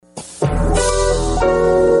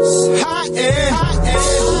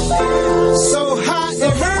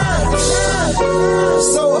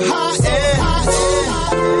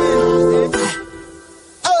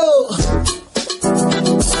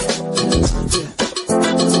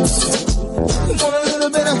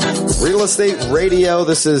Real Estate Radio.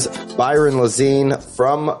 This is Byron Lazine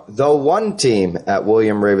from the One Team at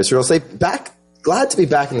William Raveis Real Estate. Glad to be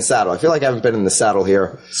back in the saddle. I feel like I haven't been in the saddle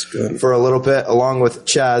here for a little bit, along with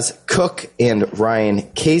Chaz Cook and Ryan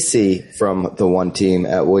Casey from the One Team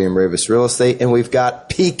at William Raveis Real Estate. And we've got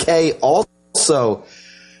PK, also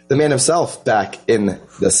the man himself, back in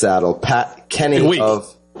the saddle. Pat Kenny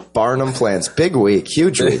of Barnum Plans. Big week.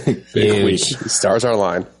 Huge week. Big week. Stars are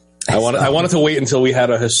aligned. I wanted to wait until we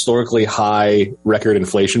had a historically high record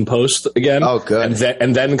inflation post again. Oh, good.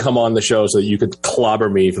 And then come on the show so that you could clobber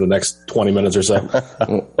me for the next 20 minutes or so.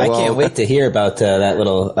 I can't wait to hear about that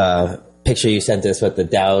little picture you sent us with the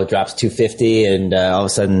Dow drops 250 and all of a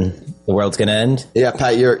sudden the world's going to end. Yeah,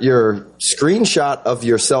 Pat, your screenshot of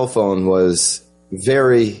your cell phone was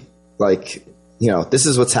very this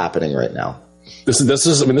is what's happening right now. This is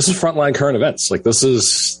frontline current events. Like this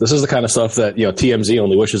is the kind of stuff that TMZ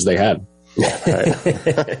only wishes they had.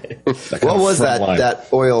 What was that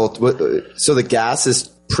oil? So the gas is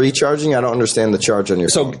pre-charging. I don't understand the charge on your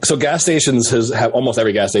phone. So gas stations have almost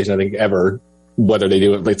every gas station I think ever, whether they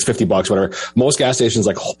do it, it's $50, whatever. Most gas stations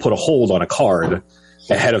put a hold on a card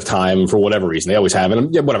ahead of time for whatever reason. They always have.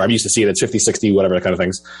 And whatever, I'm used to seeing it. It's 50, 60, whatever, that kind of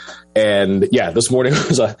things. And yeah, this morning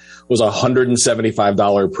was a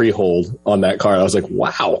 $175 pre-hold on that card. I was like,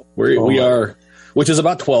 wow, we are, which is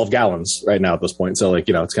about 12 gallons right now at this point. So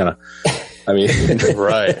it's kind of,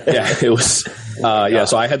 right. Yeah, it was,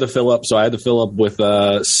 so I had to fill up with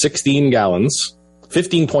 16 gallons,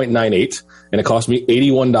 15.98. And it cost me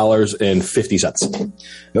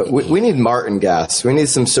 $81.50. We need Martin gas. We need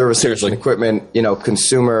some service station equipment,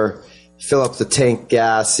 consumer, fill up the tank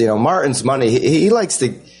gas. Martin's money. He likes to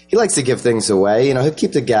give things away. He'll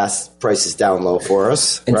keep the gas prices down low for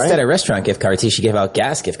us. Instead of restaurant gift cards, he should give out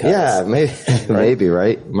gas gift cards. Yeah, maybe,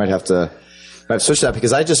 right? Might have to switch that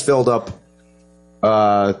because I just filled up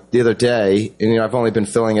the other day, and I've only been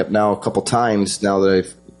filling up now a couple times now that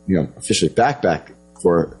I've officially back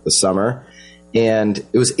for the summer. And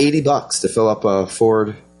it was $80 to fill up a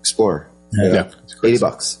Ford Explorer. Yeah,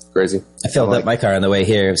 $80. Crazy. I filled up my car on the way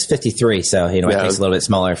here. It was 53, so it takes a little bit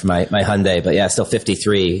smaller for my Hyundai, but yeah, still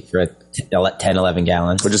 53 for a 10, 11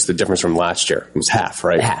 gallons. Which is the difference from last year. It was half,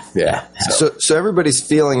 right? Half. Yeah. So everybody's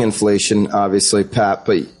feeling inflation, obviously, Pat.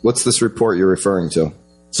 But what's this report you're referring to?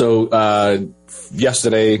 So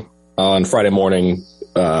yesterday on Friday morning,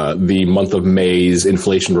 the month of May's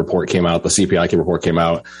inflation report came out. The CPI report came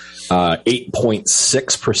out.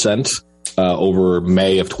 8.6% over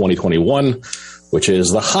May of 2021, which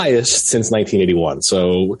is the highest since 1981.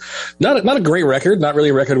 So not a great record, not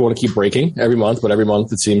really a record we want to keep breaking every month, but every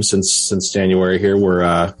month it seems since January here,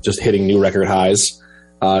 we're just hitting new record highs.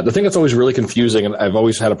 The thing that's always really confusing, and I've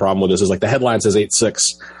always had a problem with this, is the headline says 8.6,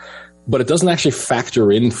 but it doesn't actually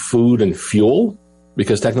factor in food and fuel,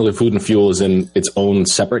 because technically food and fuel is in its own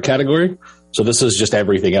separate category. So this is just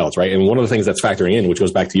everything else, right? And one of the things that's factoring in, which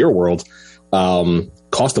goes back to your world,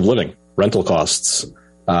 cost of living, rental costs,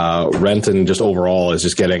 rent, and just overall is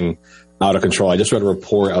just getting out of control. I just read a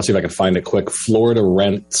report. I'll see if I can find it quick. Florida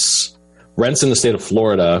rents in the state of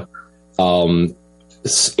Florida, 8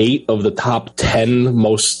 of the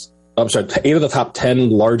top 10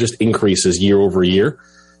 largest increases year over year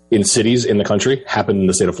in cities in the country happened in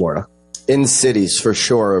the state of Florida. In cities, for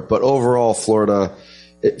sure. But overall,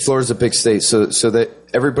 Florida's a big state, so that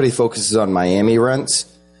everybody focuses on Miami rents,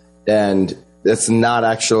 and that's not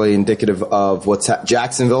actually indicative of what's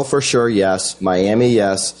Jacksonville, for sure, yes. Miami,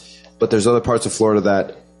 yes. But there's other parts of Florida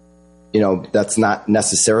that, that's not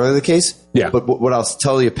necessarily the case. Yeah. But what I'll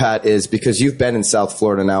tell you, Pat, is because you've been in South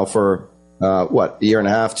Florida now for, a year and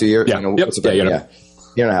a half, 2 years? Yeah. Year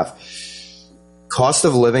and a half. Cost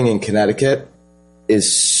of living in Connecticut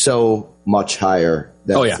is so much higher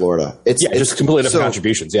than Florida. It's just completely different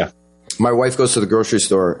contributions. Yeah. My wife goes to the grocery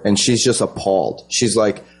store and she's just appalled. She's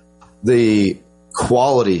like, the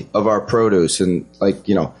quality of our produce and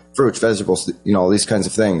fruits, vegetables, all these kinds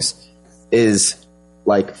of things is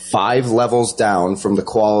 5 levels down from the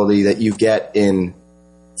quality that you get in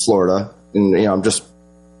Florida. And, I'm just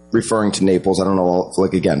referring to Naples. I don't know.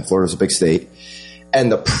 Again, Florida's a big state,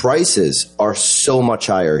 and the prices are so much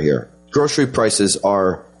higher here. Grocery prices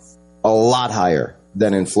are a lot higher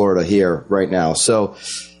than in Florida here right now. So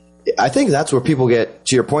I think that's where people get,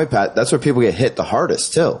 to your point, Pat, that's where people get hit the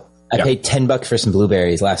hardest too. I paid $10 for some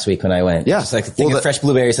blueberries last week when I went. Yeah. Just a thing of fresh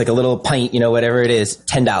blueberries, a little pint, whatever it is,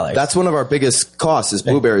 $10. That's one of our biggest costs is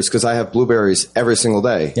blueberries, because I have blueberries every single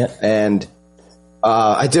day. Yeah. And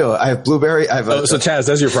I do. I have blueberry. So Chaz,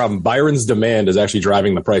 that's your problem. Byron's demand is actually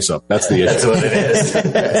driving the price up. That's the issue. That's what it is.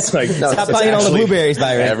 Stop buying all the blueberries,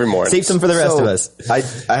 Byron. Every morning. Save some for the rest of us.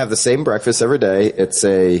 I have the same breakfast every day. It's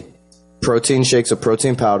a protein shakes of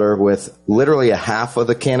protein powder with literally a half of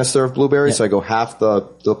the canister of blueberries. So I go half the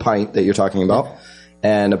pint that you're talking about,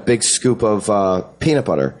 and a big scoop of peanut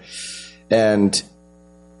butter. And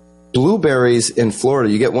blueberries in Florida,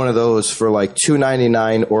 you get one of those for like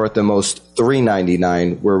 $2.99 or at the most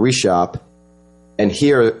 $3.99 where we shop. And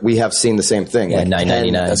here we have seen the same thing. Yeah, like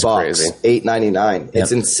 $9.99. That's crazy. $8.99.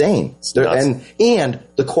 It's insane. Nuts. And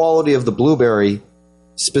the quality of the blueberry,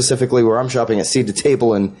 specifically where I'm shopping at Seed to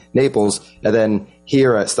Table in Naples, and then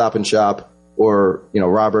here at Stop and Shop or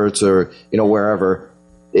Roberts or wherever,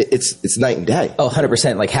 it's night and day. Oh,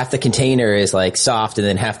 100%. Like half the container is like soft, and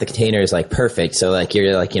then half the container is like perfect. So like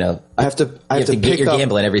you're like I have to pick you're up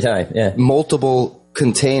gambling every time. Yeah, multiple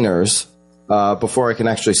containers before I can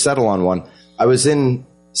actually settle on one. I was in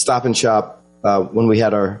Stop and Shop when we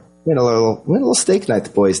had a little steak night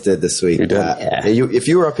the boys did this week. We did. If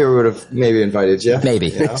you were up here, we would have maybe invited you.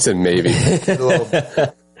 maybe. He said maybe. I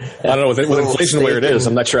don't know. With inflation where it is,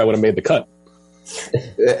 I'm not sure I would have made the cut.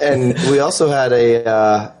 And we also had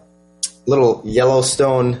a little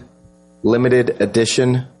Yellowstone limited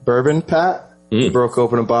edition bourbon, Pat. We broke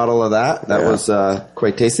open a bottle of that. That was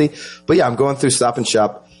quite tasty. But yeah, I'm going through Stop and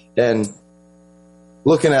Shop and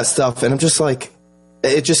looking at stuff, and I'm just like,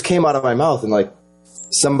 it just came out of my mouth, and like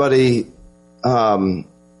somebody,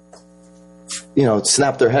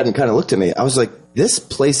 snapped their head and kind of looked at me. I was like, this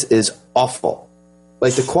place is awful.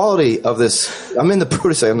 Like the quality of this, I'm in the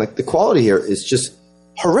produce. I'm like, the quality here is just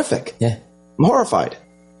horrific. Yeah, I'm horrified.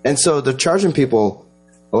 And so they're charging people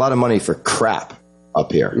a lot of money for crap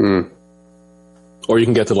up here. Or you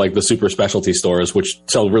can get to like the super specialty stores, which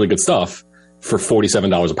sell really good stuff, for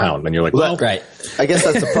 $47 a pound, and you're like, well, right. I guess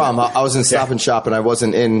that's the problem. I was in Stop and Shop, and I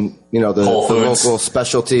wasn't in the local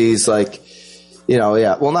specialties, like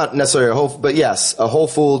well, not necessarily a Whole, but yes, a Whole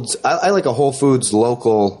Foods. I like a Whole Foods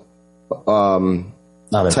local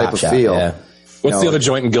type of shop, feel. Yeah. What's the other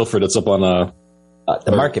joint in Guilford that's up on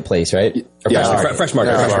the Marketplace, right? Fresh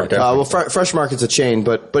Market. Well, Fresh Market's a chain,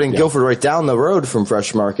 but in Guilford, right down the road from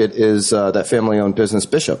Fresh Market is that family-owned business,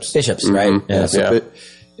 Bishop's. Right? Yeah.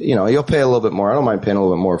 You'll pay a little bit more. I don't mind paying a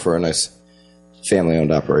little bit more for a nice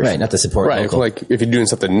family-owned operation. Right, not to support local. Like if you're doing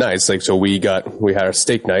something nice, like so we had our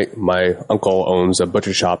steak night. My uncle owns a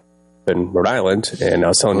butcher shop in Rhode Island, and I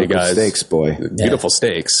was telling you guys, steaks, boy, beautiful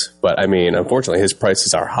steaks. But I mean, unfortunately, his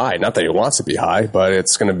prices are high. Not that he wants to be high, but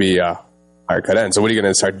it's going to be a higher cut end. So what are you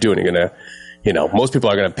going to start doing? You're going to, most people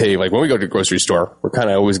are going to pay. Like when we go to the grocery store, we're kind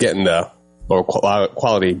of always getting the lower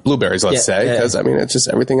quality blueberries, let's say, because I mean, it's just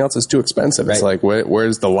everything else is too expensive. Right. It's like,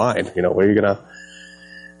 where's the line? Where are you going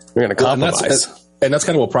to compromise? And that's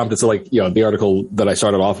kind of what prompted to the article that I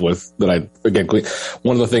started off with, that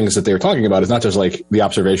one of the things that they were talking about is not just like the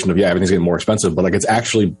observation of, everything's getting more expensive, but like it's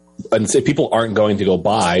actually, and say people aren't going to go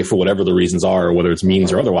buy for whatever the reasons are, or whether it's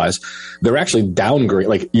means or otherwise, they're actually downgrading.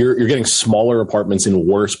 Like you're getting smaller apartments in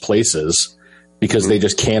worse places because they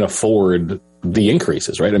just can't afford the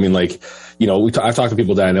increases, right? I mean, I've talked to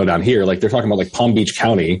people that I know down here, like they're talking about like Palm Beach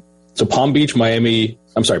County. So Palm Beach,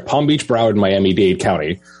 Broward, Miami-Dade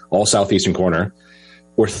County, all southeastern corner,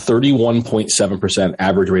 or 31.7%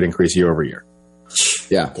 average rate increase year over year.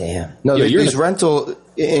 Yeah. Damn. No, these rental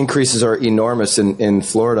increases are enormous in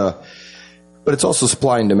Florida, but it's also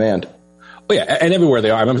supply and demand. Oh yeah, and everywhere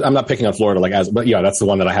they are. I'm not picking on Florida, but that's the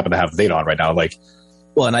one that I happen to have data on right now.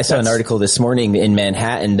 Well, and I saw an article this morning in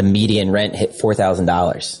Manhattan. The median rent hit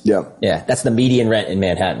 $4,000. Yeah, that's the median rent in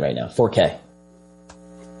Manhattan right now, $4K.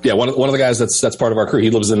 Yeah, one of the guys that's part of our crew. He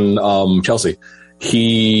lives in Chelsea.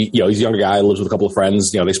 He's a younger guy, lives with a couple of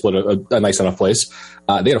friends. They split a nice enough place.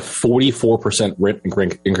 They had a 44% rent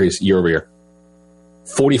increase year over year.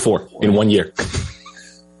 44 in 1 year.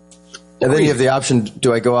 And then you have the option,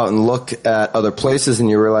 do I go out and look at other places, and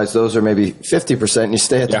you realize those are maybe 50% and you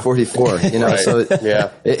stay at the 44, Right. So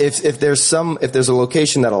if there's a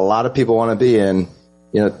location that a lot of people want to be in,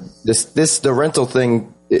 the rental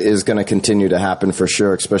thing is going to continue to happen for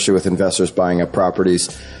sure, especially with investors buying up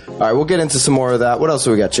properties. All right, we'll get into some more of that. What else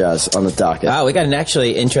do we got, Chaz, on the docket? We got an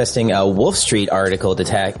actually interesting Wolf Street article to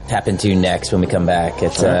tap into next when we come back.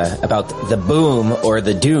 It's about the boom or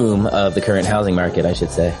the doom of the current housing market, I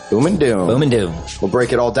should say. Boom and doom. Boom and doom. We'll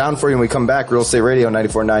break it all down for you when we come back. Real Estate Radio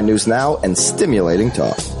 94.9 News Now and stimulating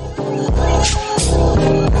talk.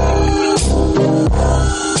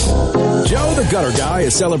 Joe the Gutter Guy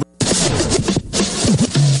is celebrating.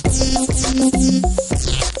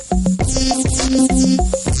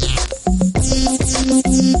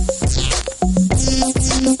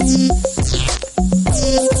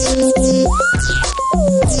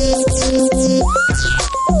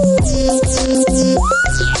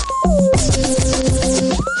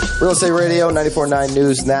 Real Estate Radio, 94.9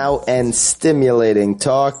 News Now, and stimulating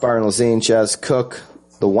talk. Byron Lazine, Chaz Cook,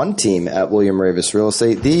 the one team at William Ravis Real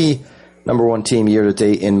Estate, the number one team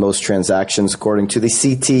year-to-date in most transactions, according to the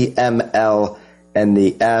CTML and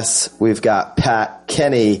the S. We've got Pat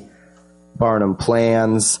Kenny, Barnum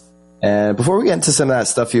Plans. And before we get into some of that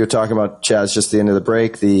stuff you were talking about, Chaz, just at the end of the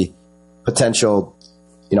break, the potential,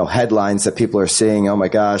 headlines that people are seeing, oh my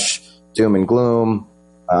gosh, doom and gloom,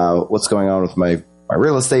 what's going on with my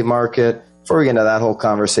real estate market. Before we get into that whole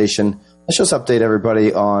conversation, let's just update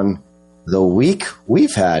everybody on the week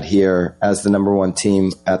we've had here as the number one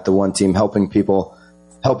team at the one team, helping people,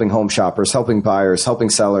 helping home shoppers, helping buyers, helping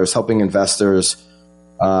sellers, helping investors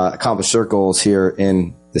accomplish their goals here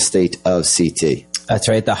in the state of CT. That's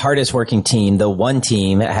right. The hardest working team, the one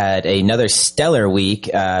team, had another stellar week.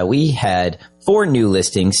 We had 4 new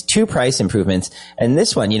listings, 2 price improvements. And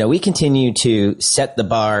this one, we continue to set the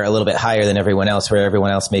bar a little bit higher than everyone else, where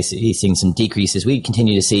everyone else may be seeing some decreases. We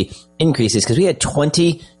continue to see increases because we had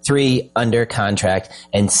 23 under contract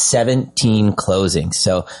and 17 closings.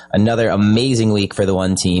 So another amazing week for the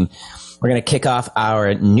one team. We're going to kick off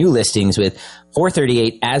our new listings with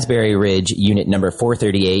 438 Asbury Ridge, unit number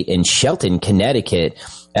 438 in Shelton, Connecticut,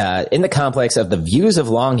 in the complex of the Views of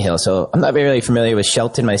Long Hill. So I'm not very familiar with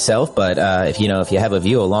Shelton myself, but if you have a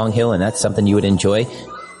view of Long Hill and that's something you would enjoy,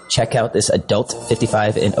 check out this adult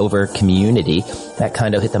 55 and over community. That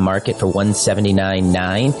condo hit the market for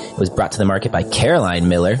 $179,900. It was brought to the market by Caroline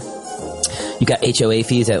Miller. You got HOA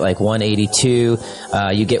fees at like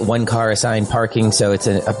 $182. You get 1 car assigned parking, so it's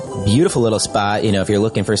a beautiful little spot. If you're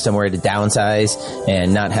looking for somewhere to downsize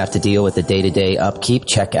and not have to deal with the day-to-day upkeep,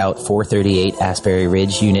 check out 438 Asbury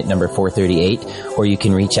Ridge, unit number 438, or you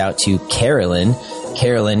can reach out to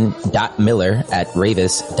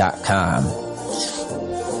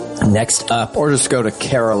carolyn.miller@ravis.com. Next up, Or just go to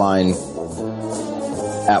Caroline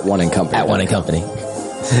at One & Company. At One & Company.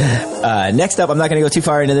 Next up, I'm not going to go too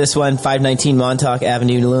far into this one. 519 Montauk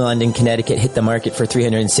Avenue, New London, Connecticut, hit the market for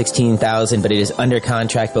 $316,000, but it is under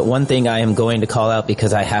contract. But one thing I am going to call out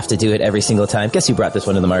because I have to do it every single time. Guess who brought this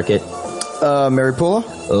one to the market? Mary Pula?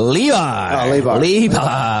 Lebar.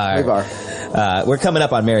 We're coming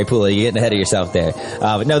up on Mary Pula. You're getting ahead of yourself there.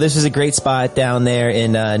 But no, this is a great spot down there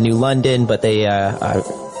in New London, but they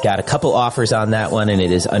got a couple offers on that one, and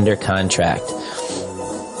it is under contract.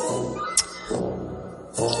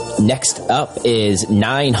 Next up is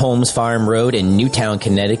 9 Holmes Farm Road in Newtown,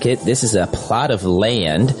 Connecticut. This is a plot of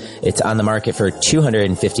land. It's on the market for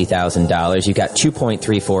 $250,000. You've got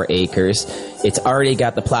 2.34 acres. It's already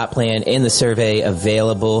got the plot plan and the survey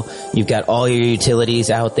available. You've got all your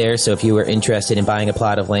utilities out there. So if you were interested in buying a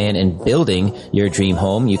plot of land and building your dream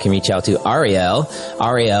home, you can reach out to Ariel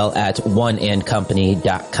at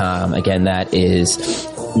oneandcompany.com. Again, that is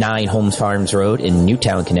 9 Holmes Farms Road in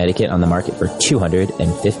Newtown, Connecticut, on the market for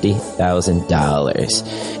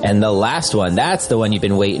 $250,000. And the last one, that's the one you've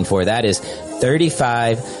been waiting for. That is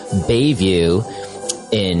 35 Bayview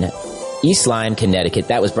in East Lyme, Connecticut.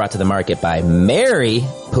 That was brought to the market by Mary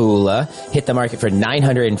Pula. Hit the market for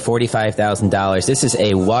 $945,000. This is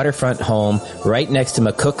a waterfront home right next to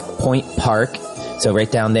McCook Point Park. So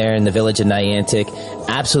right down there in the village of Niantic.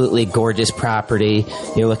 Absolutely gorgeous property.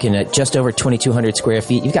 You're looking at just over 2,200 square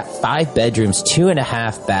feet. You've got 5 bedrooms,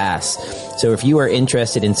 2.5 baths. So if you are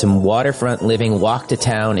interested in some waterfront living, walk to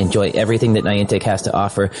town, enjoy everything that Niantic has to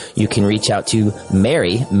offer, you can reach out to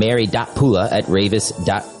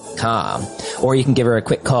mary.pula@ravis.com. Or you can give her a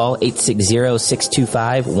quick call,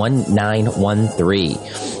 860-625-1913.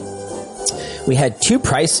 We had 2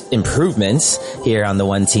 price improvements here on the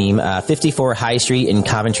one team. 54 High Street in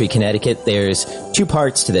Coventry, Connecticut. There's 2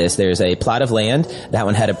 parts to this. There's a plot of land. That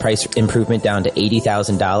one had a price improvement down to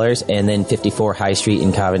 $80,000. And then 54 High Street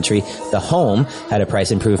in Coventry, the home had a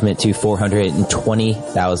price improvement to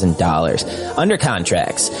 $420,000. Under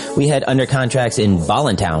contracts. We had under contracts in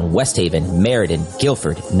Voluntown, West Haven, Meriden,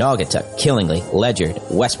 Guilford, Naugatuck, Killingly, Ledyard,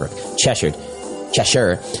 Westbrook,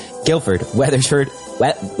 Cheshire, Guilford,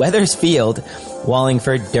 Wethersfield,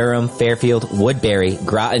 Wallingford, Durham, Fairfield, Woodbury,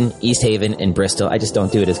 Groton, East Haven, and Bristol. I just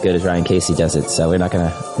don't do it as good as Ryan Casey does it, so we're gonna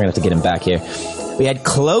have to get him back here. We had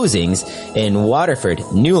closings in Waterford,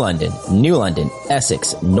 New London,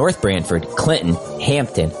 Essex, North Branford, Clinton,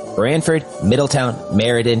 Hampton, Branford, Middletown,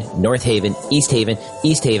 Meriden, North Haven, East Haven,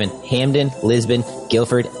 Hamden, Lisbon,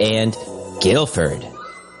 Guilford, and Guilford.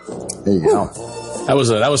 There you go. That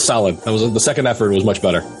was solid. The second effort was much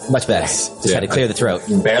better. Much better. Just had to clear the throat.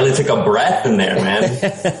 Barely took a breath in there, man.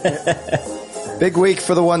 Big week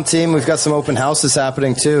for the one team. We've got some open houses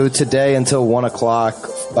happening too today until 1 o'clock.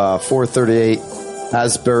 438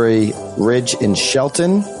 Asbury Ridge in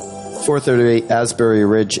Shelton. 438 Asbury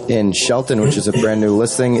Ridge in Shelton, which is a brand new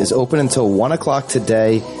listing, is open until 1 o'clock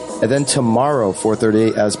today. And then tomorrow,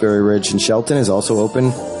 438 Asbury Ridge in Shelton is also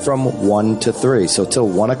open from 1 to 3. So till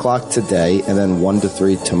 1 o'clock today and then 1 to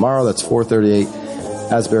 3 tomorrow. That's 438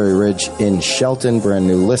 Asbury Ridge in Shelton, brand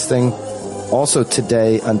new listing. Also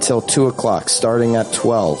today until 2 o'clock, starting at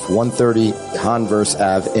 12, 130 Converse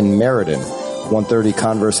Ave in Meriden. 130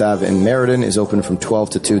 Converse Ave in Meriden is open from 12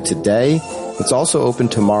 to 2 today. It's also open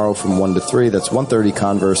tomorrow from 1 to 3. That's 130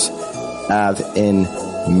 Converse Ave in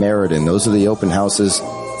Meriden. Those are the open houses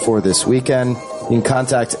for this weekend. You can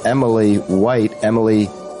contact Emily White,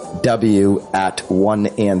 Emily W at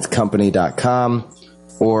oneandcompany.com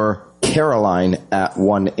or Caroline at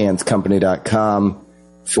oneandcompany.com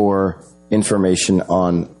for information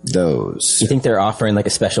on those. You think they're offering like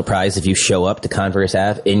a special prize if you show up to Converse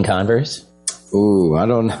Ave in Converse? Ooh, I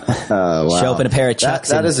don't know. Wow. Show up in a pair of Chucks.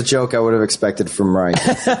 That is a joke I would have expected from Ryan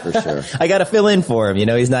for sure. I got to fill in for him. You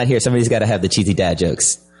know, he's not here. Somebody's got to have the cheesy dad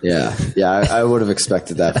jokes. Yeah, I would have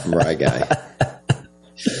expected that from Rye Guy.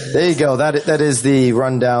 There you go. That is the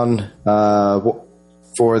rundown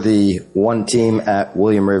for the one team at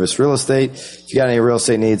William Ravis Real Estate. If you got any real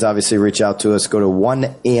estate needs, obviously reach out to us. Go to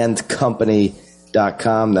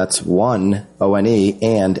oneandcompany.com. That's one, O-N-E,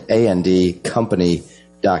 and A-N-D,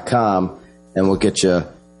 company.com. And we'll get you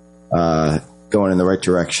going in the right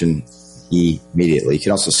direction immediately. You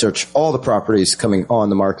can also search all the properties coming on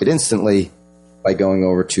the market instantly by going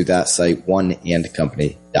over to that site,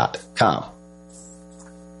 oneandcompany.com.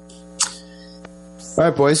 All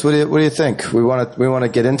right, boys, what do you think? We want to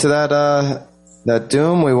get into that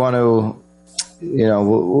doom. We want to,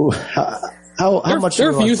 how much? There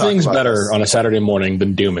are a few things better on a Saturday morning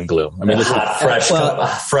than doom and gloom. I mean, fresh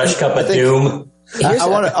cup of doom.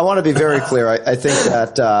 I want to be very clear. I think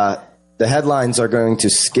that the headlines are going to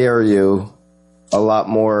scare you a lot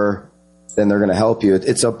more than they're going to help you.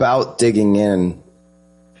 It's about digging in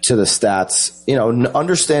to the stats,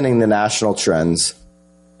 understanding the national trends,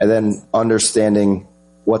 and then understanding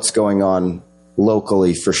what's going on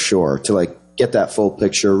locally for sure to get that full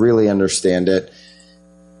picture, really understand it.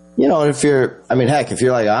 If you're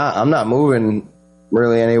like, I'm not moving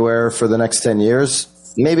really anywhere for the next 10 years,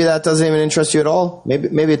 maybe that doesn't even interest you at all.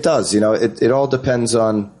 Maybe it does. It all depends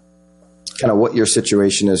on kind of what your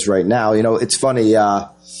situation is right now. It's funny.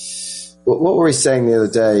 What were we saying the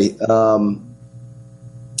other day?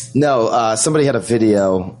 Somebody had a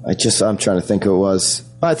video. I'm trying to think who it was.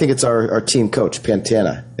 I think it's our team coach,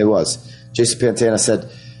 Pantana. It was. Jason Pantana said,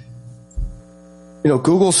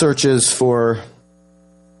 Google searches for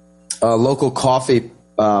a local coffee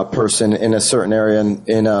person in a certain area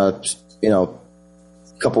in a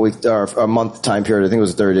couple weeks or a month time period. I think it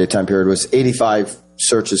was a 30-day time period. Was 85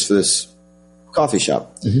 searches for this coffee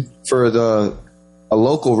shop. Mm-hmm. For a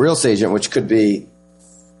local real estate agent, which could be,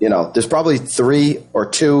 there's probably 3 or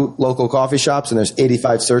 2 local coffee shops, and there's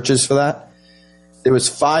 85 searches for that. There was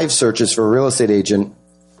 5 searches for a real estate agent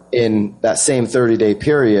in that same 30-day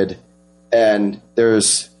period, and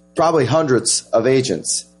there's probably hundreds of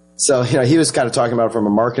agents. So, he was kind of talking about it from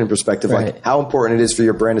a marketing perspective, right. Like how important it is for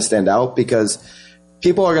your brand to stand out, because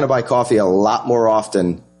people are going to buy coffee a lot more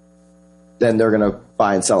often than they're going to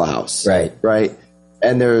buy and sell a house. Right. Right.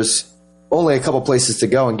 And there's only a couple places to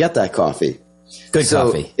go and get that coffee. Good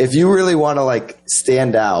coffee. If you really want to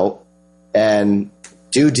stand out and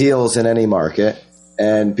do deals in any market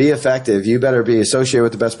and be effective, you better be associated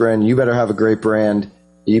with the best brand. You better have a great brand.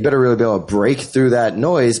 You better really be able to break through that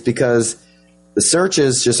noise, because the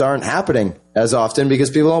searches just aren't happening as often because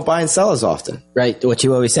people don't buy and sell as often. Right. What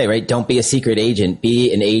you always say, right? Don't be a secret agent.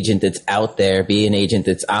 Be an agent that's out there. Be an agent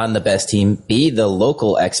that's on the best team. Be the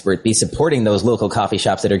local expert. Be supporting those local coffee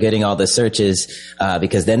shops that are getting all the searches,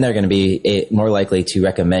 because then they're going to be more likely to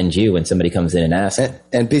recommend you when somebody comes in and asks.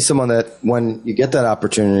 And be someone that, when you get that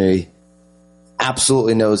opportunity,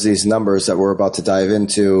 absolutely knows these numbers that we're about to dive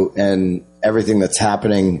into and everything that's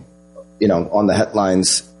happening, on the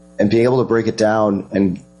headlines, and being able to break it down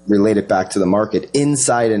and relate it back to the market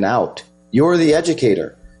inside and out. You're the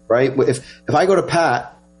educator, right? If I go to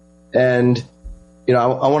Pat and, I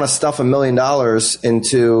want to stuff $1 million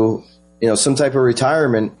into, some type of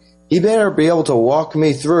retirement, he better be able to walk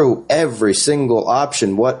me through every single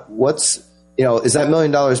option. What's, is that $1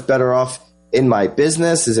 million better off in my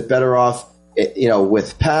business? Is it better off,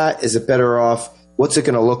 with Pat? Is it better off? What's it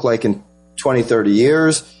going to look like in 20, 30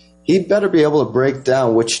 years? He'd better be able to break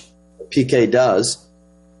down, which PK does,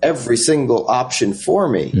 every single option for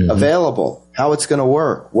me available, how it's going to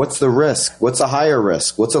work, what's the risk, what's a higher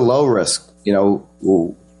risk, what's a low risk,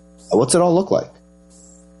 what's it all look like?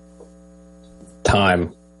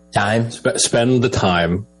 Time. Time. Spend the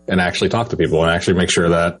time and actually talk to people and actually make sure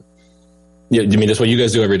that, I mean, that's what you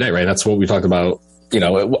guys do every day, right? That's what we talked about,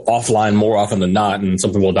 offline more often than not. And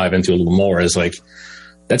something we'll dive into a little more is like,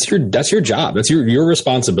 that's your job. That's your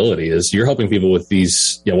responsibility is you're helping people with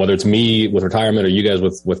these, whether it's me with retirement or you guys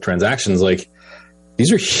with transactions, like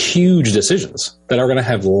these are huge decisions that are going to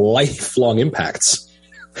have lifelong impacts.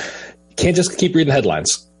 You can't just keep reading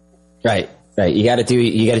headlines. Right. You got to do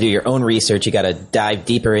your own research. You got to dive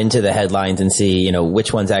deeper into the headlines and see,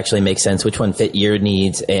 which ones actually make sense, which one fit your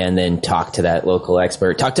needs, and then talk to that local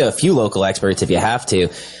expert. Talk to a few local experts if you have to,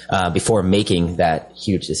 before making that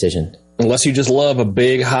huge decision. Unless you just love a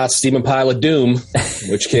big, hot, steaming pile of doom,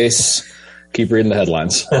 in which case, keep reading the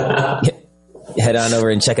headlines. Head on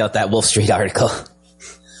over and check out that Wolf Street article.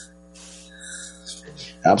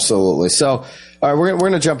 Absolutely. So, all right, we're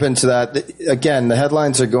going to jump into that. Again, the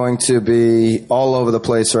headlines are going to be all over the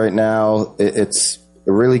place right now. It's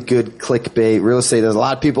a really good clickbait. Real estate, there's a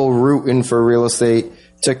lot of people rooting for real estate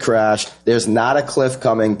to crash. There's not a cliff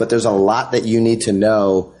coming, but there's a lot that you need to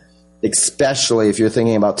know, especially if you're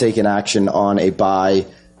thinking about taking action on a buy,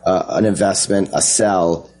 an investment, a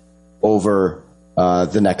sell over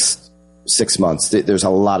the next 6 months. There's a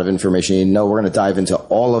lot of information. We're going to dive into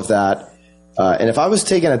all of that. And if I was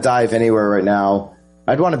taking a dive anywhere right now,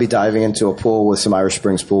 I'd want to be diving into a pool with some Irish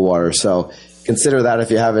Springs pool water. So consider that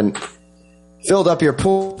if you haven't filled up your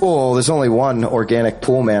pool. There's only one organic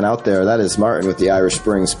pool man out there. That is Martin with the Irish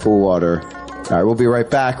Springs pool water. All right, we'll be right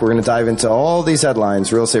back. We're going to dive into all these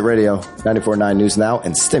headlines. Real Estate Radio, 94.9 News Now,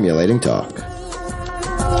 and stimulating talk.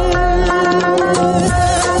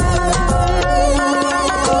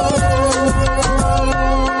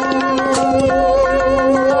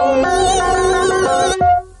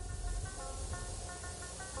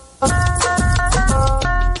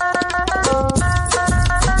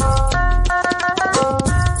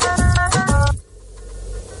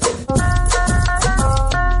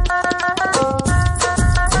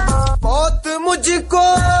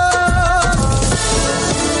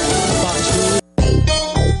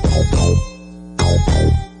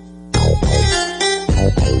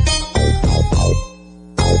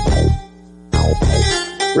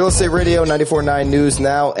 Real Estate Radio, 94.9 News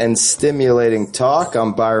Now, and stimulating talk.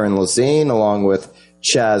 I'm Byron Lazine, along with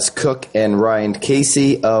Chaz Cook and Ryan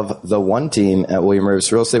Casey of the One Team at William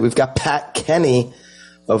Ravis Real Estate. We've got Pat Kenny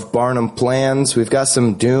of Barnum Plans. We've got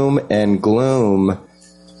some doom and gloom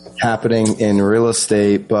happening in real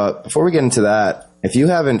estate. But before we get into that, if you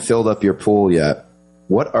haven't filled up your pool yet,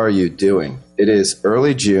 what are you doing? It is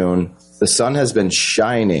early June. The sun has been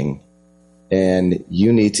shining, and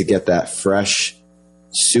you need to get that fresh,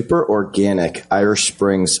 super organic Irish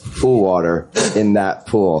Springs pool water in that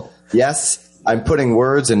pool. Yes, I'm putting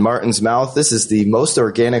words in Martin's mouth. This is the most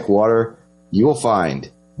organic water you will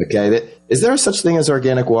find. Okay, is there such thing as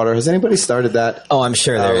organic water? Has anybody started that? Oh, I'm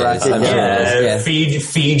sure there is. Yeah.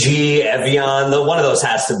 Fiji, Evian, one of those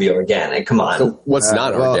has to be organic. Come on. What's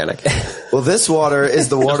not organic? Well, this water is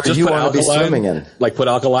the water you want to be swimming in. Like put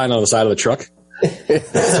alkaline on the side of the truck.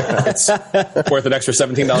 It's worth an extra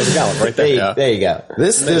 $17 a gallon right there. There you go.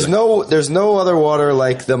 There's no other water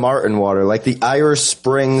like the Martin water, like the Irish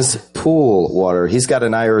Springs pool water. He's got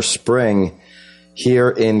an Irish Spring here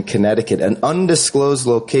in Connecticut, an undisclosed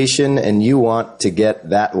location, and you want to get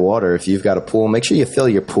that water. If you've got a pool, make sure you fill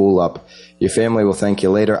your pool up. Your family will thank you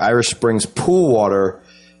later. Irish Springs pool water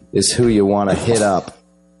is who you want to hit up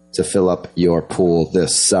to fill up your pool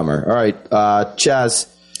this summer. All right,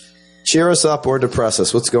 Chaz, cheer us up or depress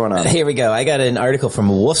us. What's going on? Here we go. I got an article from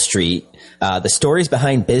Wolf Street, the stories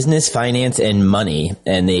behind business, finance, and money.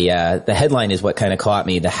 And the headline is what kind of caught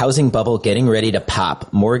me. The housing bubble getting ready to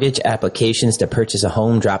pop. Mortgage applications to purchase a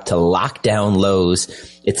home drop to lockdown lows.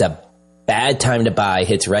 It's a bad time to buy.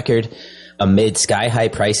 Hits record amid sky-high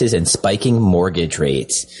prices and spiking mortgage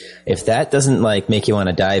rates. If that doesn't make you want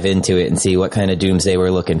to dive into it and see what kind of doomsday we're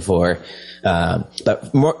looking for.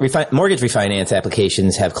 But mortgage refinance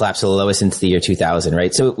applications have collapsed to the lowest since the year 2000,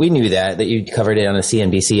 right? So we knew that you covered it on a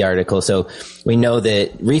CNBC article. So we know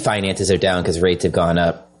that refinances are down because rates have gone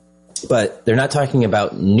up. But they're not talking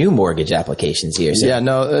about new mortgage applications here. So. Yeah,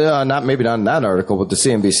 no, maybe not in that article, but the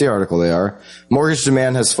CNBC article they are. Mortgage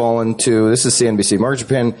demand has fallen to, this is CNBC, mortgage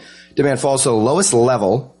demand falls to the lowest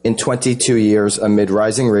level in 22 years amid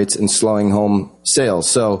rising rates and slowing home sales.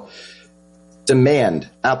 So demand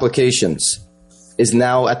applications is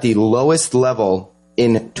now at the lowest level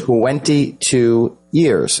in 22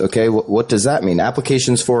 years. Okay, what does that mean?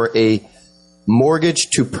 Applications for a mortgage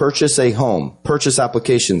to purchase a home, purchase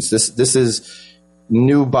applications. This is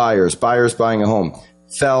new buyers buying a home,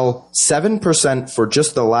 fell 7% for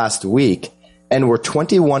just the last week and were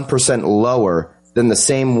 21% lower than the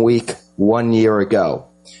same week 1 year ago.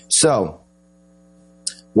 So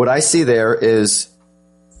what I see there is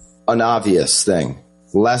an obvious thing.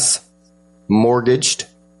 Less mortgaged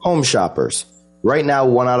home shoppers. Right now,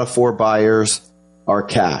 1 out of 4 buyers are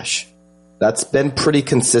cash. That's been pretty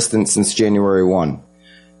consistent since January 1.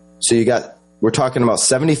 So we're talking about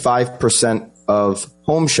 75% of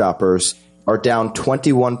home shoppers are down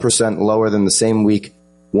 21% lower than the same week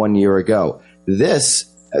 1 year ago. This,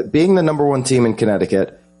 being the number 1 team in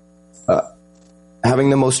Connecticut, having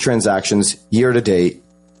the most transactions year to date,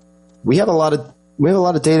 we have a lot of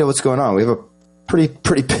data. What's going on? We have a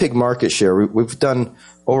pretty big market share. We've done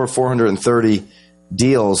over 430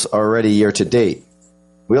 deals already year to date.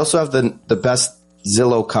 We also have the best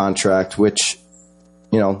Zillow contract, which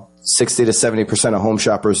 60 to 70% of home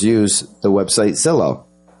shoppers use the website Zillow.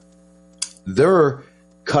 They're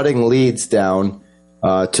cutting leads down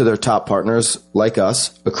to their top partners like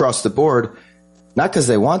us across the board, not because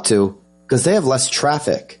they want to, because they have less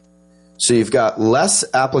traffic. So you've got less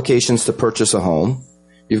applications to purchase a home.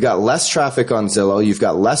 You've got less traffic on Zillow. You've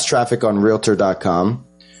got less traffic on Realtor.com.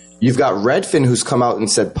 You've got Redfin, who's come out and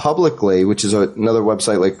said publicly, which is another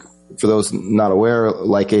website, like for those not aware,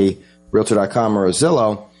 like a Realtor.com or a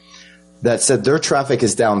Zillow, that said their traffic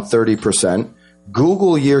is down 30%.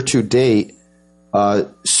 Google year to date,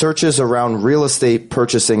 searches around real estate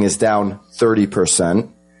purchasing is down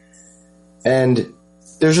 30%. And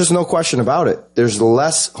there's just no question about it. There's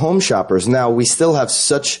less home shoppers. Now, we still have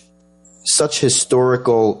such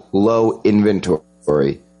historical low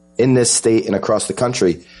inventory in this state and across the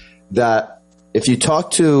country that if you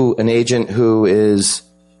talk to an agent who is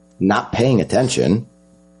not paying attention,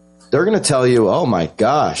 they're going to tell you, oh my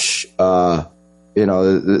gosh,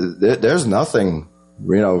 there's nothing,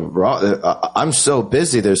 wrong. I'm so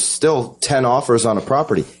busy. There's still 10 offers on a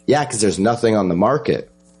property. Yeah, because there's nothing on the market,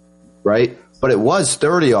 right? But it was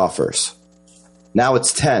 30 offers. Now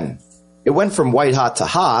it's 10. It went from white hot to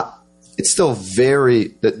hot. It's still very,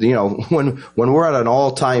 when we're at an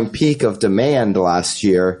all-time peak of demand last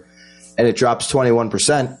year and it drops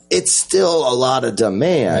 21%, it's still a lot of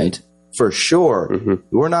demand. Right. For sure. Mm-hmm.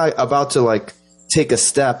 We're not about to take a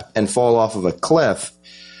step and fall off of a cliff.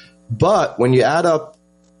 But when you add up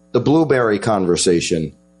the Blueberry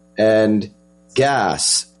conversation and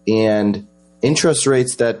gas and interest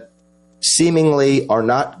rates that seemingly are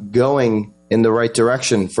not going in the right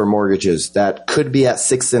direction for mortgages that could be at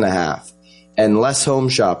 6.5 and less home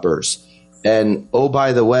shoppers. And oh,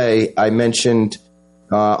 by the way, I mentioned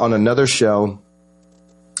on another show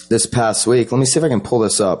this past week, let me see if I can pull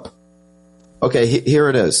this up. Okay, here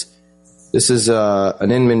it is. This is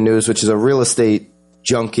an Inman News, which is a real estate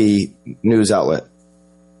junkie news outlet.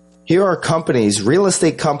 Here are real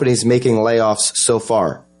estate companies making layoffs so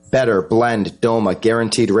far. Better, Blend, Doma,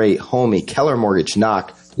 Guaranteed Rate, Homey, Keller Mortgage,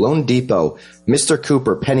 Knock, Loan Depot, Mr.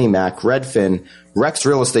 Cooper, PennyMac, Redfin, Rex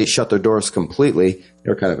Real Estate shut their doors completely.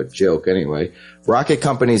 They're kind of a joke anyway. Rocket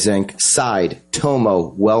Companies, Inc., Side,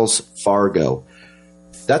 Tomo, Wells Fargo.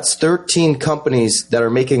 That's 13 companies that are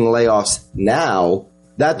making layoffs now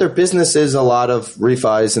that their business is a lot of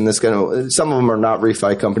refis and some of them are not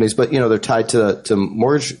refi companies, but they're tied to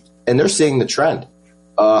mortgage and they're seeing the trend.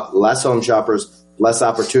 Less home shoppers, less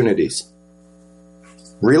opportunities.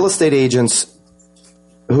 Real estate agents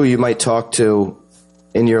who you might talk to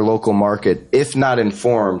in your local market, if not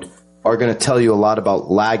informed, are going to tell you a lot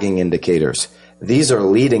about lagging indicators. These are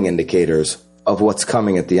leading indicators of what's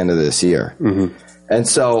coming at the end of this year. Mm-hmm. And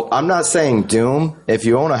so I'm not saying doom. If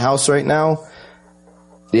you own a house right now,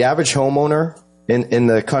 the average homeowner in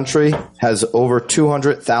the country has over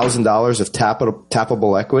 $200,000 of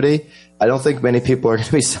tappable equity. I don't think many people are going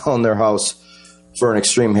to be selling their house for an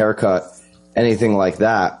extreme haircut, anything like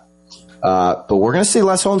that. But we're going to see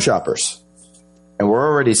less home shoppers. And we're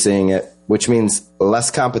already seeing it, which means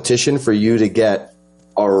less competition for you to get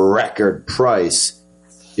a record price.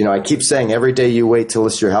 I keep saying every day you wait to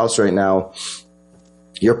list your house right now,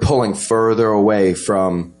 you're pulling further away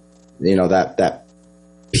from, that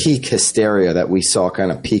peak hysteria that we saw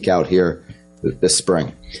kind of peak out here this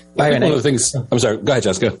spring. Byron, one of the things. I'm sorry. Go ahead,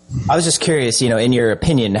 Jessica. I was just curious. In your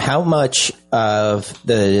opinion, how much of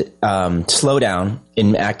the slowdown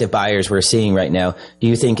in active buyers we're seeing right now do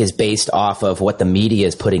you think is based off of what the media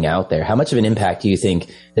is putting out there? How much of an impact do you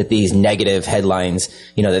think that these negative headlines,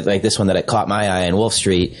 like this one that caught my eye in Wolf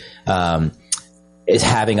Street, is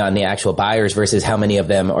having on the actual buyers versus how many of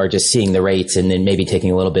them are just seeing the rates and then maybe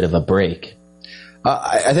taking a little bit of a break?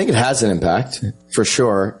 I think it has an impact for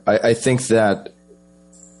sure. I think that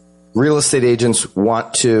real estate agents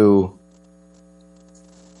want to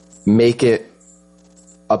make it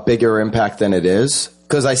a bigger impact than it is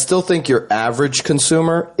because I still think your average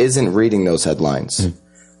consumer isn't reading those headlines.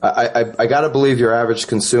 I got to believe your average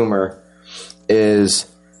consumer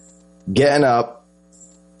is getting up,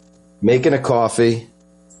 making a coffee,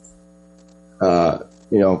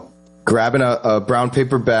 grabbing a brown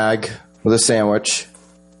paper bag with a sandwich,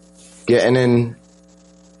 getting in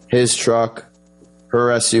his truck, her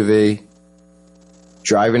SUV,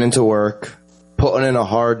 driving into work, putting in a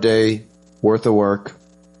hard day worth of work,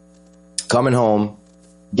 coming home,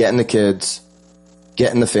 getting the kids,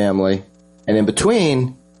 getting the family, and in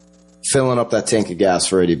between, filling up that tank of gas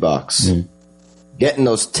for $80, getting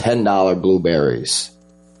those $10 blueberries.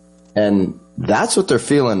 And that's what they're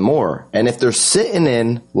feeling more. And if they're sitting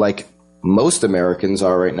in, like most Americans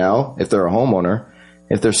are right now, if they're a homeowner,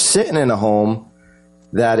 if they're sitting in a home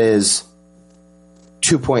that is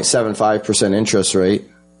 2.75% interest rate,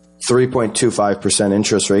 3.25%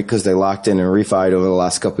 interest rate because they locked in and refied over the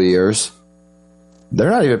last couple of years, they're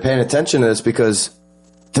not even paying attention to this because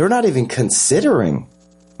they're not even considering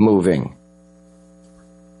moving.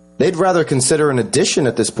 They'd rather consider an addition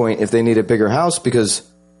at this point if they need a bigger house, because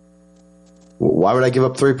why would I give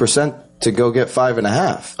up 3% to go get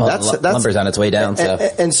 5.5%? Well, that's lumber's on its way down.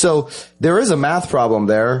 And so there is a math problem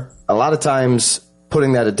there. A lot of times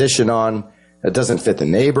putting that addition on, it doesn't fit the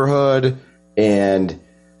neighborhood. And,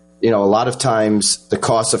 a lot of times the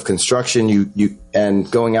cost of construction, you and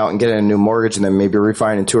going out and getting a new mortgage and then maybe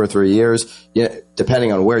refining in 2 or 3 years,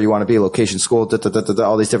 depending on where you want to be, location, school,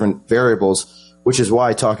 all these different variables, which is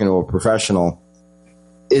why talking to a professional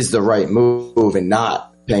is the right move and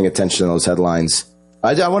not paying attention to those headlines.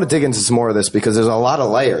 I want to dig into some more of this because there's a lot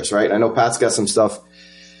of layers, right? I know Pat's got some stuff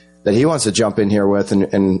that he wants to jump in here with,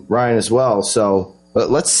 and Ryan as well. So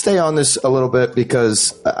let's stay on this a little bit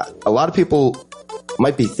because a lot of people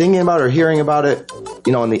might be thinking about or hearing about it,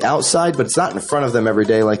 on the outside, but it's not in front of them every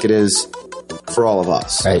day like it is for all of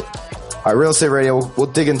us. Right. All right, Real Estate Radio, we'll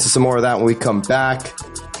dig into some more of that when we come back.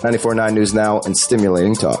 94.9 News Now and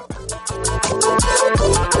Stimulating Talk.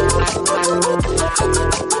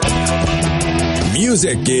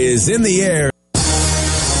 Music is in the air.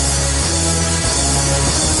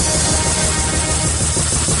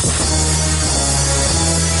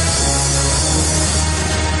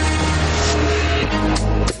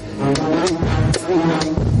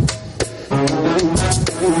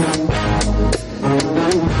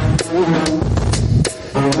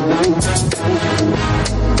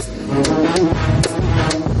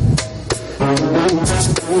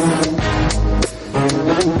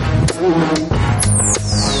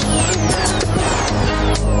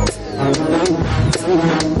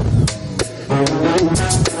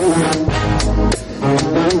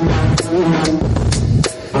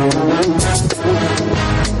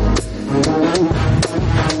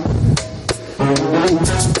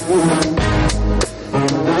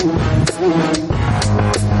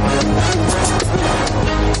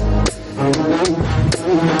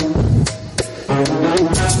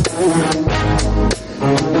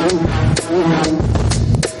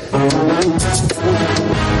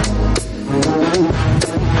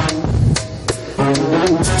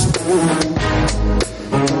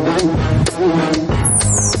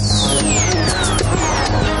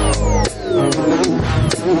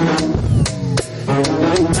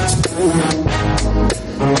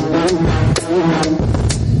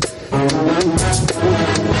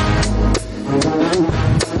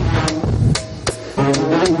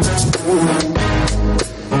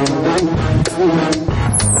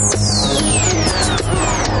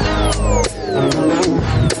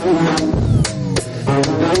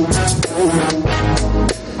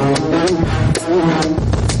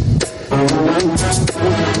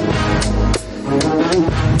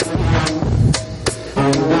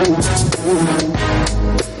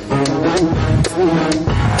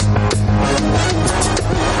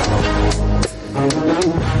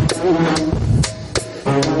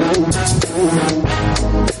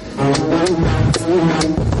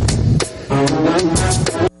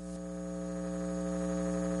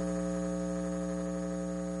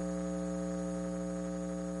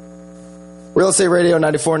 Real Estate Radio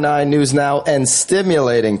 94.9 News Now and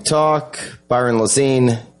Stimulating Talk. Byron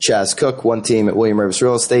Lazine, Chaz Cook, one team at William Rivers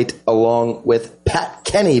Real Estate, along with Pat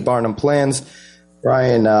Kenny, Barnum Plans.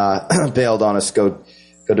 Ryan bailed on us to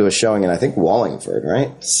go do a showing in, I think, Wallingford,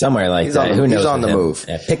 right? Somewhere like that. Who knows? He's on the move.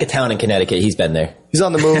 Yeah, pick a town in Connecticut. He's been there. He's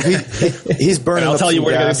on the move. He's burning. And I'll up tell you some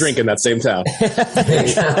where to get gas. a drink in that same town.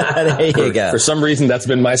 There you go. For some reason, that's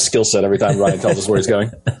been my skill set every time Ryan tells us where he's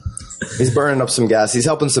going. He's burning up some gas. He's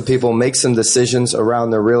helping some people make some decisions around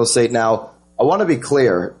their real estate. Now, I want to be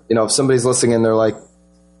clear. If somebody's listening and they're like,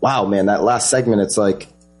 wow, man, that last segment, it's like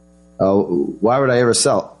why would I ever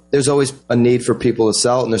sell? There's always a need for people to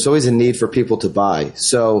sell, and there's always a need for people to buy.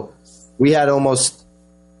 So we had almost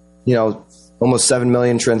 7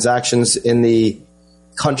 million transactions in the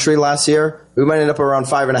country last year. We might end up around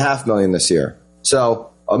 5.5 million this year.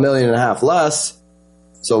 So 1.5 million less,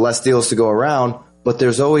 so less deals to go around, but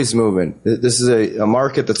there's always movement. This is a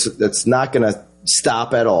market that's not going to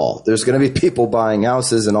stop at all. There's going to be people buying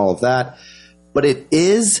houses and all of that, but it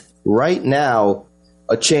is right now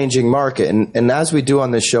a changing market. And as we do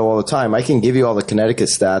on this show all the time, I can give you all the Connecticut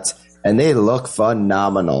stats, and they look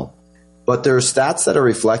phenomenal. But there are stats that are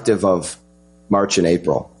reflective of March and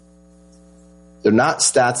April. They're not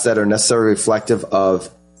stats that are necessarily reflective of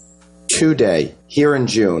today, here in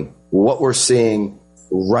June, what we're seeing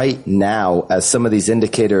right now as some of these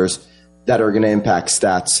indicators that are going to impact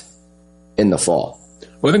stats in the fall.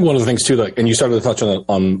 Well, I think one of the things too, and you started to touch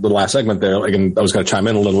on the last segment there, and I was going to chime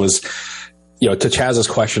in a little, is, to Chaz's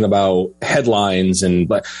question about headlines,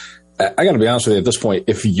 but I got to be honest with you at this point,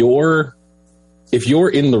 if you're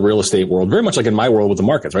in the real estate world, very much like in my world with the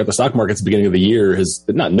markets, right? The stock markets at the beginning of the year has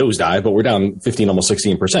not nosedive, but we're down 15, almost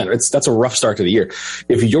 16%. That's a rough start to the year.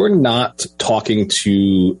 If you're not talking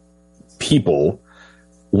to people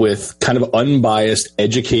with kind of unbiased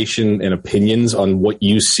education and opinions on what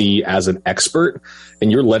you see as an expert,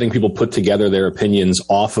 and you're letting people put together their opinions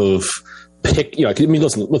off of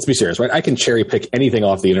listen, let's be serious, right? I can cherry pick anything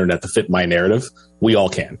off the internet to fit my narrative. We all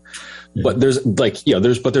can. But there's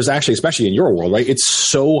actually, especially in your world, right? It's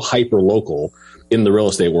so hyper local in the real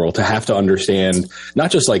estate world to have to understand not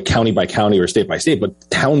just like county by county or state by state, but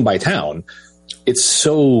town by town. It's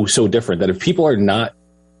so different that if people are not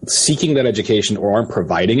seeking that education or aren't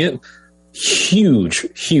providing it,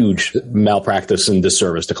 huge malpractice and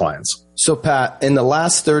disservice to clients. So, Pat, in the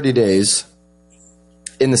last 30 days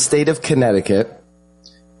in the state of Connecticut,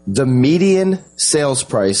 the median sales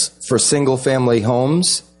price for single family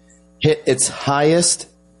homes hit its highest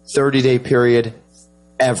 30-day period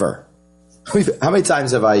ever. How many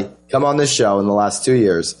times have I come on this show in the last 2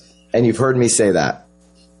 years and you've heard me say that?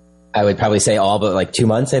 I would probably say all but like 2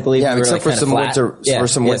 months, I believe. Yeah, except for some winter,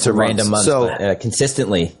 random months. So but,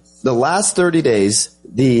 consistently, the last 30 days,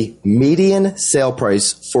 the median sale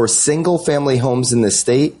price for single family homes in the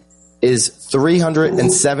state is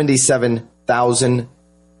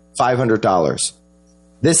 $377,500.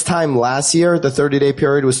 This time last year, the 30-day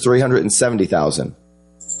period was $370,000.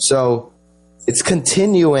 So it's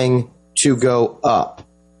continuing to go up.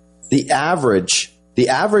 The average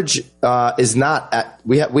is not at.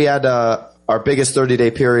 We had our biggest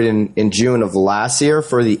 30-day period in June of last year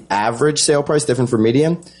for the average sale price, different from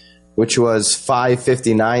median, which was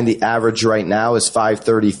 $559. The average right now is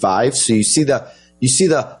 $535. So you see the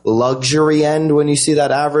luxury end when you see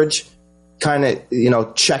that average kind of,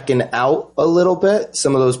 checking out a little bit.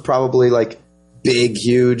 Some of those probably like big,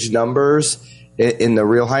 huge numbers in the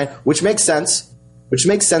real high end, which makes sense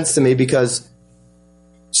to me because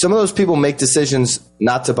some of those people make decisions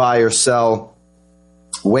not to buy or sell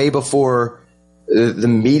way before the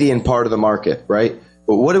median part of the market, right?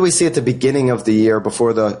 But what did we see at the beginning of the year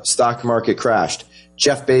before the stock market crashed?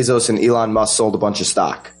 Jeff Bezos and Elon Musk sold a bunch of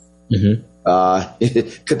stock. Mm-hmm.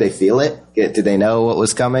 Could they feel it? Did they know what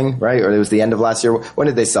was coming, right? Or it was the end of last year? When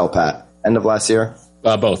did they sell, Pat? End of last year?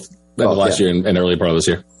 Both. End of last year and early part of this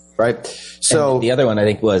year. Right. So and the other one, I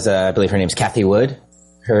think, was, I believe her name's Kathy Wood,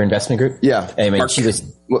 her investment group. Yeah. I mean, she was...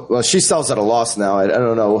 Well, she sells at a loss now. I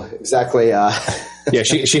don't know exactly. Yeah,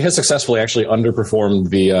 she has successfully actually underperformed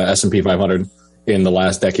the S&P 500 in the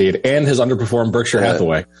last decade and has underperformed Berkshire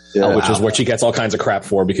Hathaway, which is what she gets all kinds of crap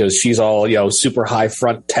for because she's all, super high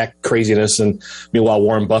front tech craziness. And meanwhile,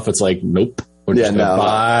 Warren Buffett's like, nope, we're just going to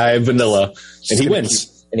buy vanilla. And he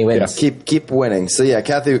wins. Yeah. Keep winning. So yeah,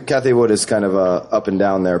 Kathy Wood is kind of up and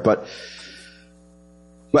down there. But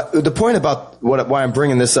the point about why I'm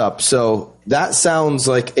bringing this up, so that sounds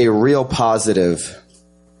like a real positive.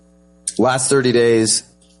 Last 30 days,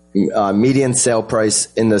 median sale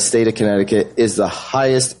price in the state of Connecticut is the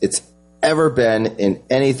highest it's ever been in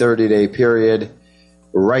any 30-day period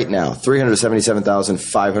right now,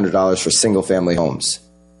 $377,500 for single-family homes.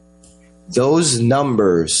 Those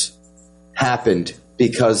numbers happened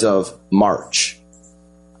because of March.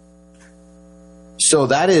 So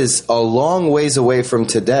that is a long ways away from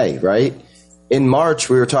today, right? In March,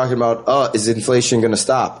 we were talking about, is inflation going to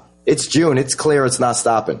stop? It's June. It's clear it's not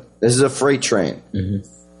stopping. This is a freight train,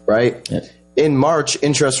 right? Yeah. In March,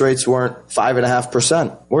 interest rates weren't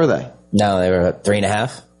 5.5%, were they? No, they were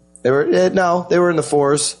 3.5%. They were they were in the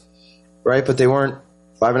 4s, right? But they weren't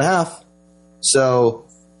 5.5%. So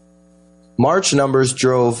March numbers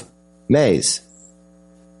drove May's.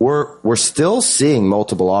 we're still seeing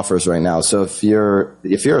multiple offers right now. So if you're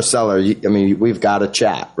a seller, we've got a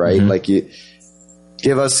chat, right? Mm-hmm. Like you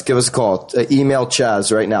give us a call, email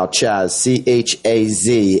Chaz right now, Chaz,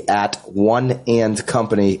 CHAZ at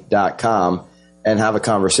oneandcompany.com, and have a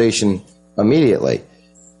conversation immediately.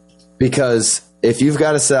 Because if you've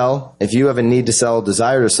got to sell, if you have a need to sell,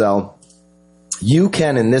 desire to sell, you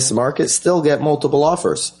can in this market still get multiple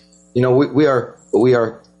offers. You know, we are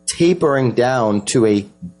tapering down to a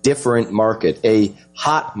different market, a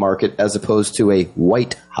hot market as opposed to a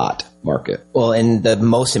white hot market. Well, and the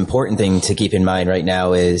most important thing to keep in mind right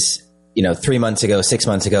now is, 3 months ago, 6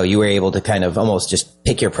 months ago, you were able to kind of almost just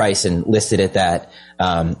pick your price and list it at that.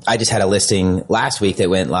 I just had a listing last week that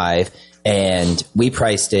went live, and we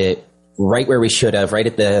priced it right where we should have, right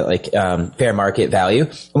at the fair market value,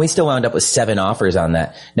 and we still wound up with 7 offers on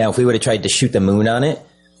that. Now, if we would have tried to shoot the moon on it,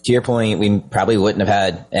 to your point, we probably wouldn't have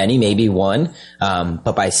had any, maybe one.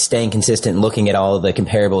 But by staying consistent, looking at all of the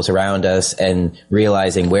comparables around us and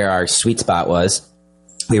realizing where our sweet spot was,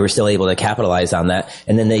 we were still able to capitalize on that.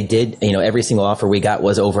 And then they did, every single offer we got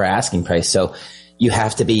was over asking price. So you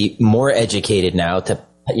have to be more educated now to,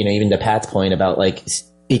 even to Pat's point about like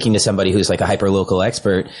speaking to somebody who's like a hyper local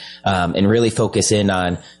expert, and really focus in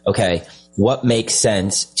on, okay, what makes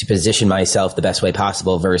sense to position myself the best way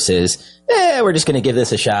possible versus, we're just going to give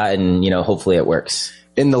this a shot and, hopefully it works.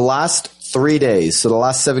 In the last 3 days, so the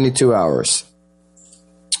last 72 hours,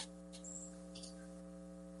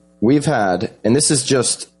 we've had, and this is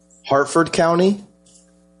just Hartford County,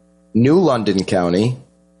 New London County,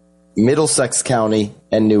 Middlesex County,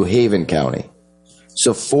 and New Haven County.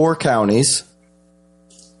 So 4 counties,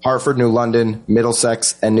 Hartford, New London,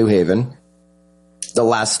 Middlesex, and New Haven. The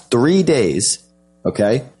last 3 days,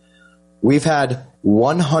 okay, we've had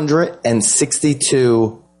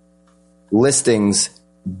 162 listings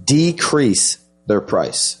decrease their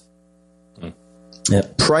price.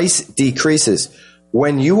 Yep. Price decreases.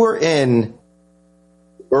 When you were in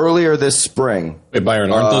earlier this spring. Wait, Byron,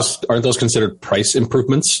 aren't those considered price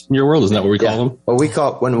improvements in your world? Isn't that what we call them? Well,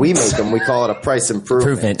 when we make them, we call it a price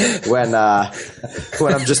improvement. When I'm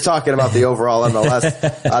just talking about the overall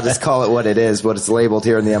MLS, I'll just call it what it is, what it's labeled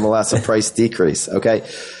here in the MLS, a price decrease. Okay.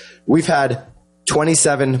 We've had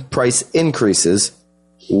 27 price increases,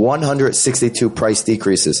 162 price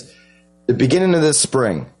decreases. The beginning of this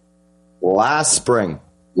spring, last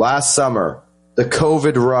summer, the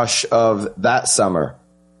COVID rush of that summer,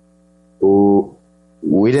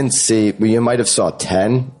 we didn't see, you might have saw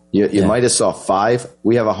 10, you might have saw 5.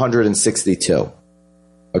 We have 162.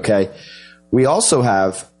 Okay. We also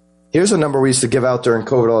have, here's a number we used to give out during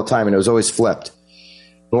COVID all the time, and it was always flipped.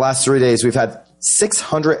 In the last 3 days, we've had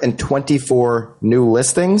 624 new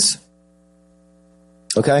listings.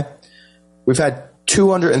 Okay. We've had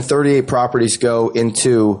 238 properties go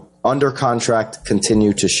into under contract,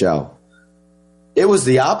 continue to show. It was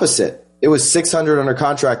the opposite. It was 600 under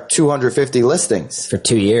contract, 250 listings. For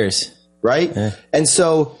 2 years. Right? Yeah. And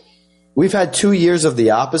so we've had 2 years of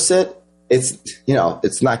the opposite. It's,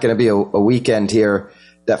 it's not going to be a weekend here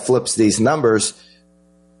that flips these numbers.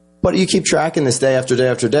 But you keep tracking this day after day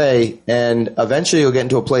after day, and eventually you'll get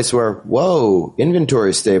into a place where, whoa,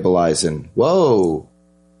 inventory is stabilizing. Whoa,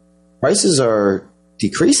 prices are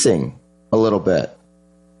decreasing a little bit.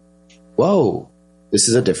 Whoa, this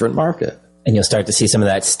is a different market. And you'll start to see some of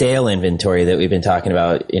that stale inventory that we've been talking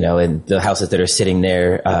about, in the houses that are sitting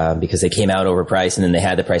there because they came out overpriced and then they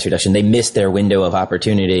had the price reduction. They missed their window of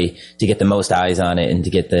opportunity to get the most eyes on it and to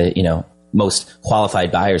get the, most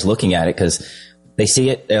qualified buyers looking at it because they see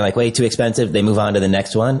it. They're like, way too expensive. They move on to the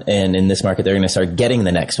next one. And in this market, they're going to start getting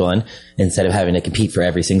the next one instead of having to compete for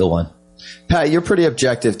every single one. Pat, you're pretty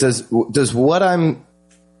objective. Does what I'm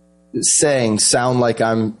saying sound like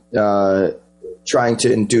I'm trying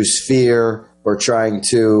to induce fear or trying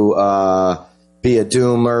to be a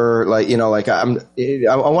doomer?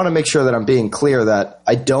 I want to make sure that I'm being clear that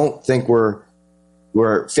I don't think we're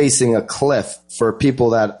facing a cliff for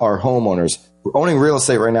people that are homeowners. Owning real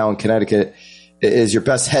estate right now in Connecticut is your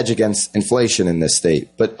best hedge against inflation in this state.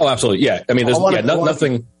 But absolutely, yeah. I mean, there's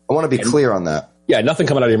nothing. I want to be clear on that. Yeah, nothing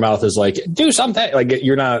coming out of your mouth is like, do something. Like,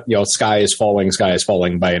 you're not, sky is falling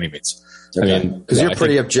by any means. Okay. I mean, because you're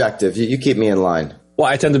pretty objective. You keep me in line. Well,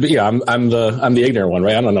 I tend to be. I'm the ignorant one,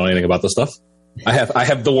 right? I don't know anything about this stuff. I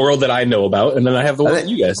have the world that I know about, and then I have the world that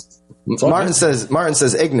you guys. Martin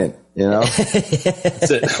says ignorant. That's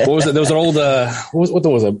it. What was it? There was an old. What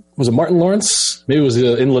was it? Was it Martin Lawrence? Maybe it was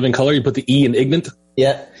in Living Color. You put the E in ignorant.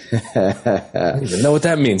 Yeah. I don't even know what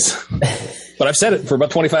that means. But I've said it for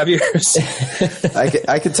about 25 years.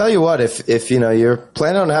 I can tell you what, if you're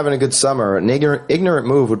planning on having a good summer, an ignorant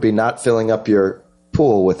move would be not filling up your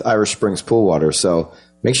pool with Irish Springs pool water. So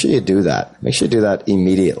make sure you do that. Make sure you do that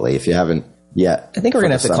immediately if you haven't yet. I think we're going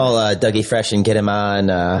to have to call Dougie Fresh and get him on,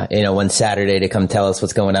 one Saturday to come tell us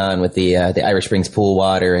what's going on with the Irish Springs pool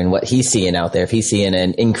water and what he's seeing out there. If he's seeing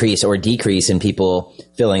an increase or decrease in people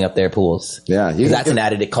filling up their pools. Yeah. That's an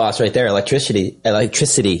added cost right there.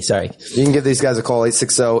 Electricity, sorry. You can give these guys a call,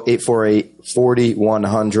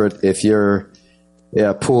 860-848-4100. If your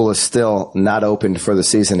pool is still not opened for the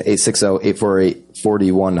season,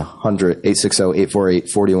 860-848-4100,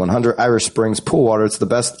 860-848-4100. Irish Springs pool water. It's the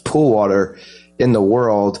best pool water in the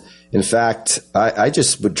world. In fact, I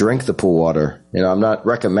just would drink the pool water. I'm not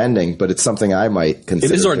recommending, but it's something I might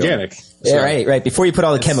consider. It is organic. Yeah, right. Before you put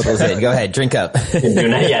all the chemicals in, go ahead, drink up. Do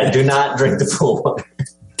not drink the pool water.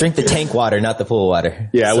 Drink the tank water, not the pool water.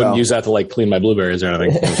 Yeah, I wouldn't use that to clean my blueberries or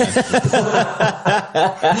anything.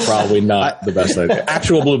 Probably not the best idea.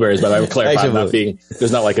 Actual blueberries, but I would clarify.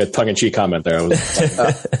 There's not a tongue-in-cheek comment there.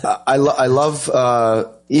 I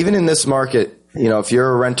love even in this market. If you're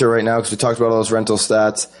a renter right now, because we talked about all those rental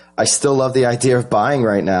stats, I still love the idea of buying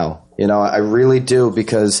right now. I really do,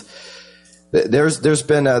 because there was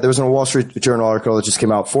a Wall Street Journal article that just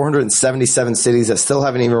came out. 477 cities that still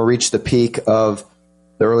haven't even reached the peak of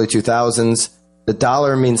the early 2000s. The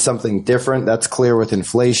dollar means something different. That's clear with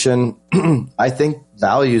inflation. I think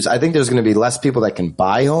there's going to be less people that can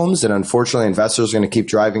buy homes, and unfortunately investors are going to keep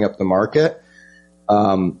driving up the market.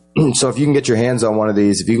 So if you can get your hands on one of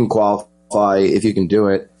these, if you can qualify, if you can do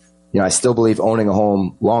it, I still believe owning a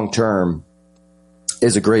home long term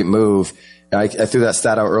is a great move. I threw that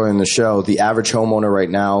stat out earlier in the show. The average homeowner right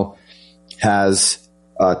now has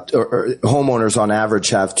homeowners on average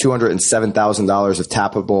have $207,000 of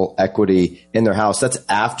tappable equity in their house. That's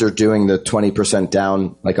after doing the 20%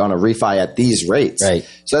 down, on a refi at these rates. Right.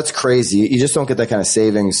 So that's crazy. You just don't get that kind of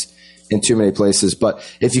savings in too many places. But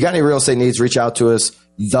if you got any real estate needs, reach out to us,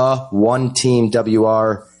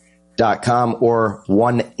 theoneteamwr.com or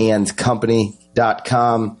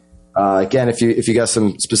oneandcompany.com. Again, if you got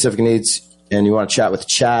some specific needs and you want to chat with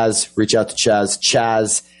Chaz, reach out to Chaz,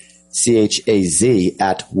 CHAZ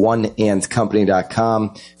at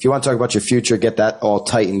oneandcompany.com. If you want to talk about your future, get that all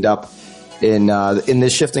tightened up in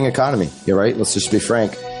this shifting economy. You're right. Let's just be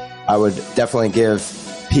frank. I would definitely give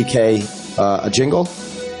PK a jingle.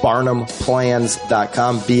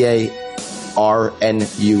 BarnumPlans.com,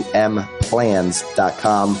 BARNUM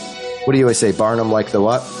plans.com. What do you always say? Barnum like the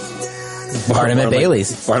what? Barnum and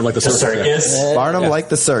Bailey's. Barnum like the circus. Barnum like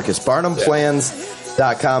the circus.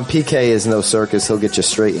 BarnumPlans.com. PK is no circus. He'll get you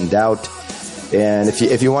straightened out. And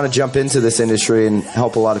if you want to jump into this industry and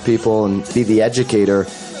help a lot of people and be the educator,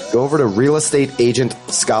 go over to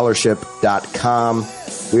realestateagentscholarship.com.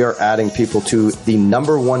 We are adding people to the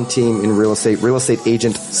 #1 team in real estate,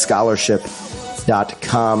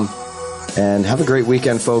 realestateagentscholarship.com. And have a great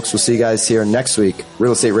weekend, folks. We'll see you guys here next week.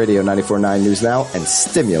 Real Estate Radio 94.9 News Now and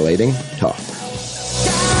stimulating talk.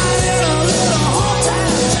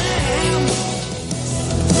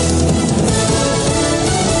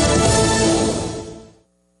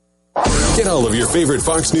 Get all of your favorite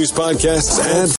Fox News podcasts and